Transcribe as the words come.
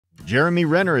Jeremy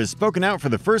Renner has spoken out for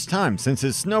the first time since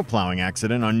his snowplowing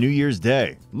accident on New Year's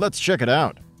Day. Let's check it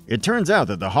out. It turns out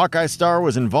that the Hawkeye star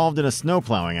was involved in a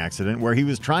snowplowing accident where he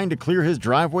was trying to clear his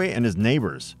driveway and his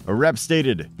neighbors. A rep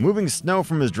stated, moving snow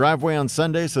from his driveway on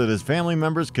Sunday so that his family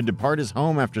members could depart his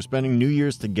home after spending New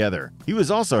Year's together. He was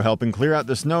also helping clear out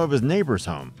the snow of his neighbor's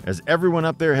home, as everyone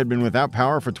up there had been without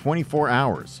power for 24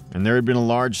 hours, and there had been a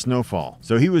large snowfall.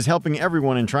 So he was helping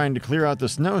everyone in trying to clear out the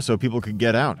snow so people could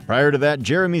get out. Prior to that,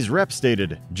 Jeremy's rep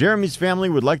stated, Jeremy's family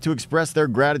would like to express their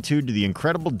gratitude to the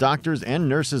incredible doctors and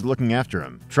nurses looking after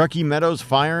him. Truckee Meadows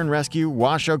Fire and Rescue,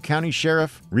 Washoe County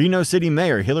Sheriff, Reno City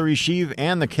Mayor Hillary Sheave,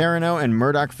 and the Carano and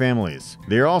Murdoch families.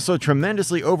 They are also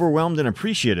tremendously overwhelmed and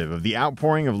appreciative of the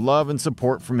outpouring of love and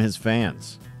support from his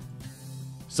fans.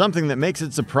 Something that makes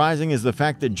it surprising is the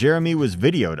fact that Jeremy was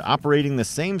videoed operating the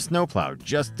same snowplow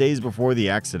just days before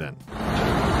the accident.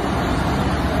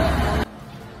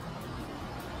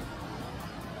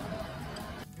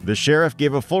 The sheriff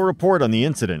gave a full report on the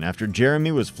incident after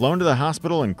Jeremy was flown to the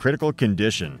hospital in critical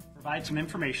condition. Provide some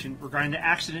information regarding the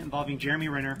accident involving Jeremy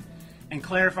Renner and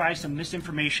clarify some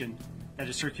misinformation that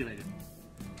is circulated.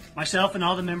 Myself and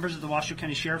all the members of the Washoe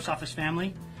County Sheriff's Office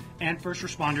family and first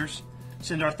responders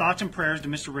send our thoughts and prayers to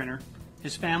Mr. Renner,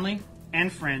 his family,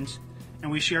 and friends,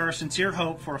 and we share our sincere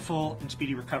hope for a full and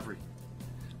speedy recovery.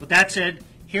 With that said,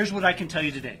 here's what I can tell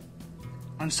you today.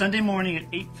 On Sunday morning at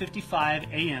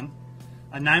 8:55 a.m.,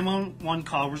 a 911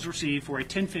 call was received for a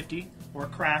 1050 or a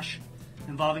crash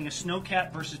involving a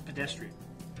snowcat versus pedestrian.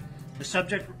 The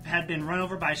subject had been run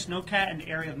over by a snowcat in the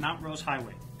area of Mount Rose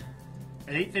Highway.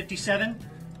 At 8:57,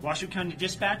 Washoe County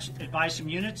Dispatch advised some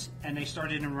units and they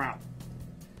started en route.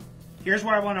 Here's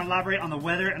where I want to elaborate on the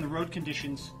weather and the road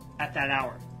conditions at that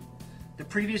hour. The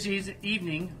previous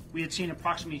evening, we had seen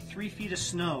approximately 3 feet of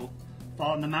snow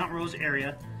fall in the Mount Rose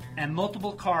area, and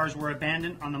multiple cars were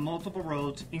abandoned on the multiple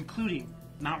roads, including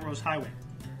Mount Rose Highway.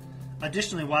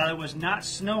 Additionally, while it was not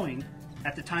snowing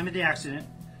at the time of the accident,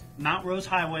 Mount Rose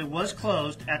Highway was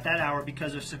closed at that hour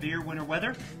because of severe winter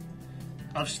weather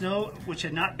of snow which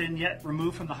had not been yet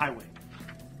removed from the highway.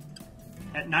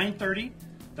 At 9:30,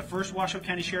 the first Washoe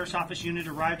County Sheriff's Office unit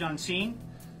arrived on scene.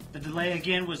 The delay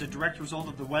again was a direct result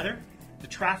of the weather, the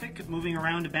traffic moving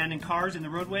around abandoned cars in the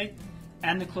roadway,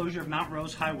 and the closure of Mount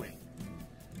Rose Highway.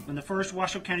 When the first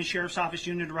Washoe County Sheriff's Office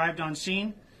unit arrived on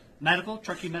scene, Medical,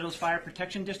 Truckee Meadows Fire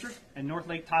Protection District, and North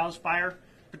Lake Tiles Fire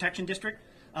Protection District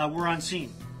were on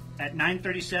scene. At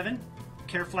 9:37,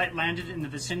 care flight landed in the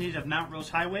vicinity of Mount Rose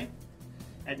Highway.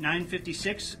 At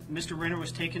 9:56, Mr. Renner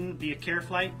was taken via care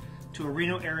flight to a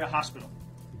Reno area hospital.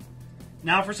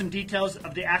 Now for some details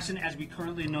of the accident as we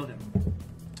currently know them.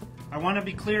 I want to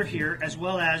be clear here, as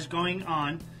well as going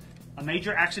on a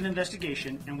major accident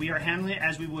investigation, and we are handling it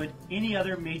as we would any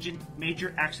other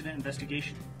major accident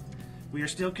investigation. We are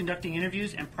still conducting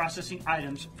interviews and processing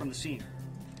items from the scene.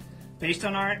 Based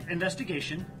on our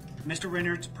investigation, Mr.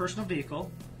 Renner's personal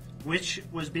vehicle, which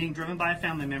was being driven by a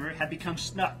family member, had become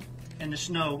stuck in the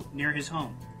snow near his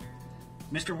home.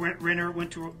 Mr. Renner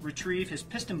went to retrieve his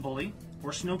piston bully,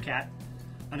 or snowcat,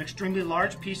 an extremely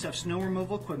large piece of snow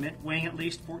removal equipment weighing at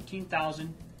least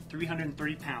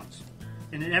 14,330 pounds,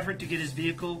 in an effort to get his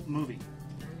vehicle moving.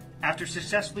 After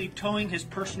successfully towing his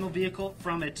personal vehicle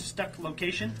from its stuck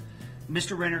location,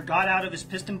 Mr. Renner got out of his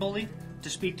piston bully to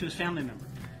speak to his family member.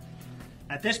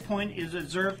 At this point, it was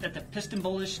observed that the piston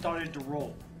bully started to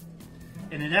roll.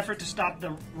 In an effort to stop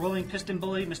the rolling piston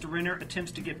bully, Mr. Renner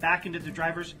attempts to get back into the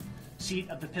driver's seat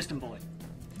of the piston bully.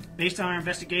 Based on our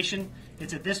investigation,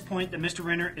 it's at this point that Mr.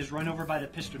 Renner is run over by the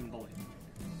piston bully.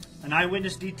 An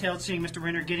eyewitness detailed seeing Mr.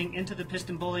 Renner getting into the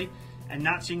piston bully and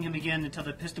not seeing him again until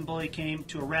the piston bully came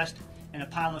to a rest in a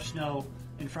pile of snow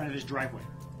in front of his driveway.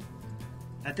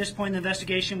 At this point in the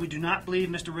investigation, we do not believe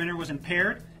Mr. Renner was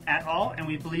impaired at all, and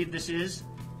we believe this is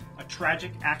a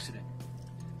tragic accident.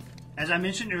 As I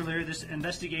mentioned earlier, this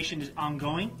investigation is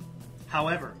ongoing.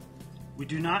 However, we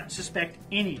do not suspect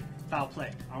any foul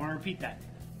play. I want to repeat that.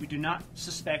 We do not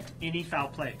suspect any foul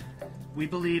play. We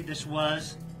believe this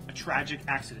was a tragic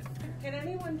accident. Can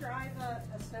anyone drive a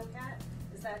snowcat?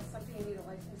 Is that something you need a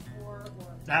license for?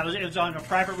 It was on a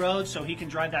private road, so he can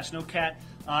drive that snowcat.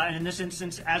 And in this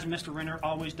instance, as Mr. Renner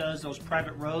always does, those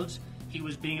private roads, he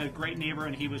was being a great neighbor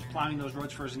and he was plowing those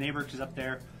roads for his neighbor because up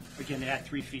there, again, they had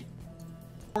 3 feet.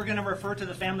 We're going to refer to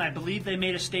the family. I believe they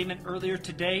made a statement earlier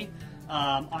today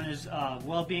on his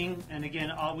well-being. And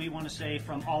again, all we want to say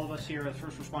from all of us here as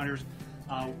first responders,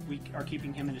 we are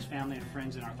keeping him and his family and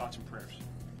friends in our thoughts and prayers.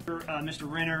 Mr.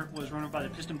 Renner was run over by the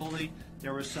piston bully.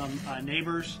 There were some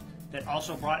neighbors that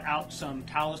also brought out some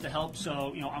towels to help.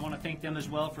 So, I want to thank them as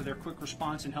well for their quick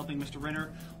response in helping Mr.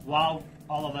 Renner while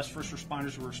all of us first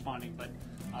responders were responding. But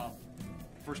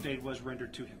first aid was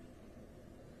rendered to him.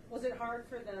 Was it hard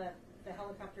for the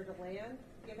helicopter to land,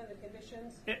 given the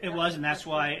conditions? It was, and that's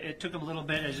why it took them a little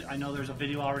bit. As I know there's a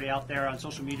video already out there on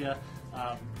social media,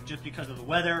 just because of the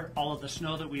weather, all of the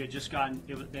snow that we had just gotten,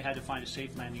 they had to find a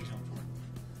safe landing zone for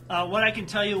it. What I can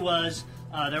tell you was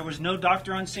there was no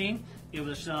doctor on scene. It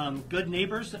was some good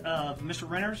neighbors of Mr.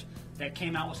 Renner's that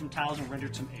came out with some towels and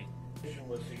rendered some aid.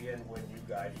 Was he in when you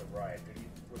guys arrived?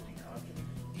 Was he conscious?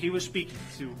 He was speaking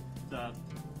to the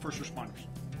first responders.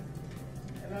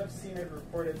 And I've seen it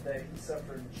reported that he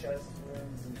suffered chest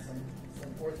wounds and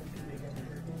some orthopedic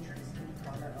injuries. Can you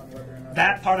comment on whether or not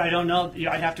that part I don't know.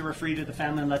 I'd have to refer you to the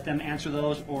family and let them answer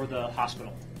those, or the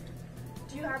hospital.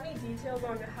 Do you have any details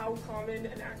on how common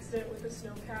an accident with a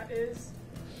snowcat is?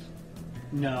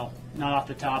 No, not off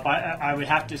the top. I would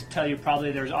have to tell you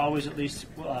probably there's always at least,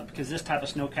 because this type of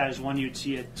snowcat is one you'd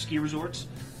see at ski resorts,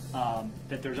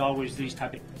 that there's always these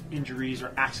type of injuries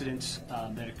or accidents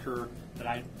that occur.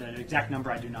 The exact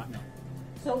number I do not know.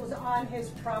 So it was on his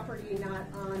property, not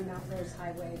on Mount Rose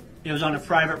Highway? It was on a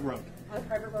private road. On a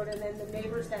private road, and then the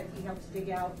neighbors that he helped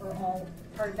dig out are all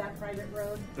part of that private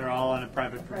road? They're all on a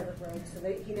private road. Road, so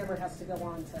he never has to go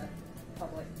on to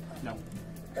public. No.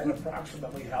 And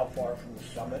approximately how far from the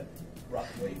summit,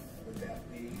 roughly, would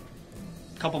that be?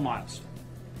 A couple miles.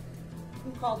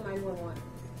 Who called 911?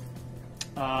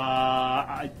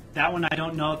 That one I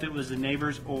don't know if it was the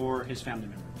neighbors or his family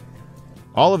member.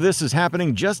 All of this is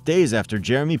happening just days after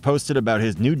Jeremy posted about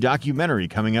his new documentary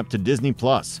coming up to Disney+.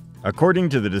 According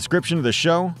to the description of the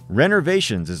show,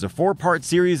 Rennervations is a 4-part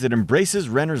series that embraces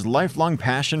Renner's lifelong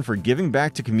passion for giving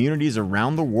back to communities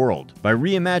around the world by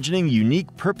reimagining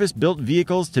unique, purpose-built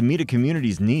vehicles to meet a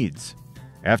community's needs.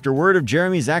 After word of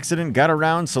Jeremy's accident got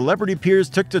around, celebrity peers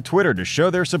took to Twitter to show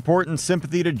their support and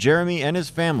sympathy to Jeremy and his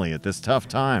family at this tough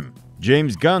time.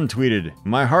 James Gunn tweeted,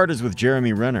 "My heart is with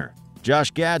Jeremy Renner."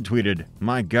 Josh Gad tweeted,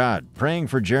 "My God, praying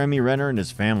for Jeremy Renner and his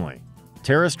family."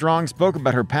 Tara Strong spoke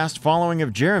about her past following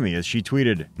of Jeremy as she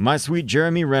tweeted, "My sweet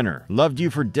Jeremy Renner, loved you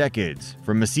for decades.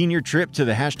 From a senior trip to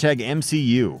the hashtag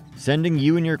MCU, sending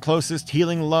you and your closest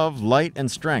healing love, light, and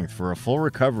strength for a full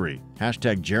recovery.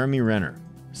 Hashtag Jeremy Renner."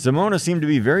 Simona seemed to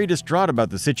be very distraught about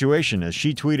the situation as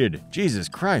she tweeted, "Jesus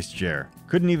Christ, Jer.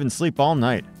 Couldn't even sleep all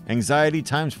night. Anxiety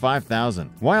times 5,000.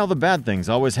 Why all the bad things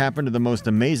always happen to the most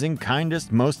amazing,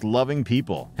 kindest, most loving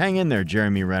people? Hang in there,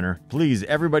 Jeremy Renner. Please,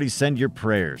 everybody send your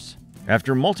prayers."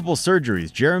 After multiple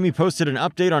surgeries, Jeremy posted an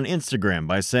update on Instagram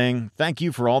by saying, "Thank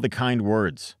you for all the kind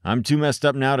words. I'm too messed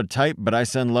up now to type, but I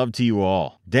send love to you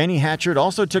all." Danny Hatchard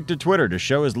also took to Twitter to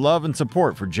show his love and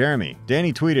support for Jeremy.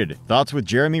 Danny tweeted, "Thoughts with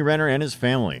Jeremy Renner and his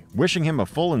family, wishing him a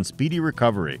full and speedy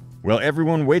recovery." While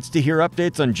everyone waits to hear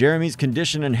updates on Jeremy's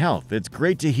condition and health, it's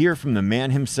great to hear from the man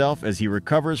himself as he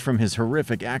recovers from his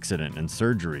horrific accident and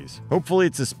surgeries. Hopefully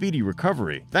it's a speedy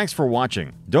recovery. Thanks for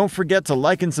watching. Don't forget to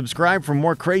like and subscribe for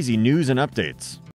more crazy news and updates.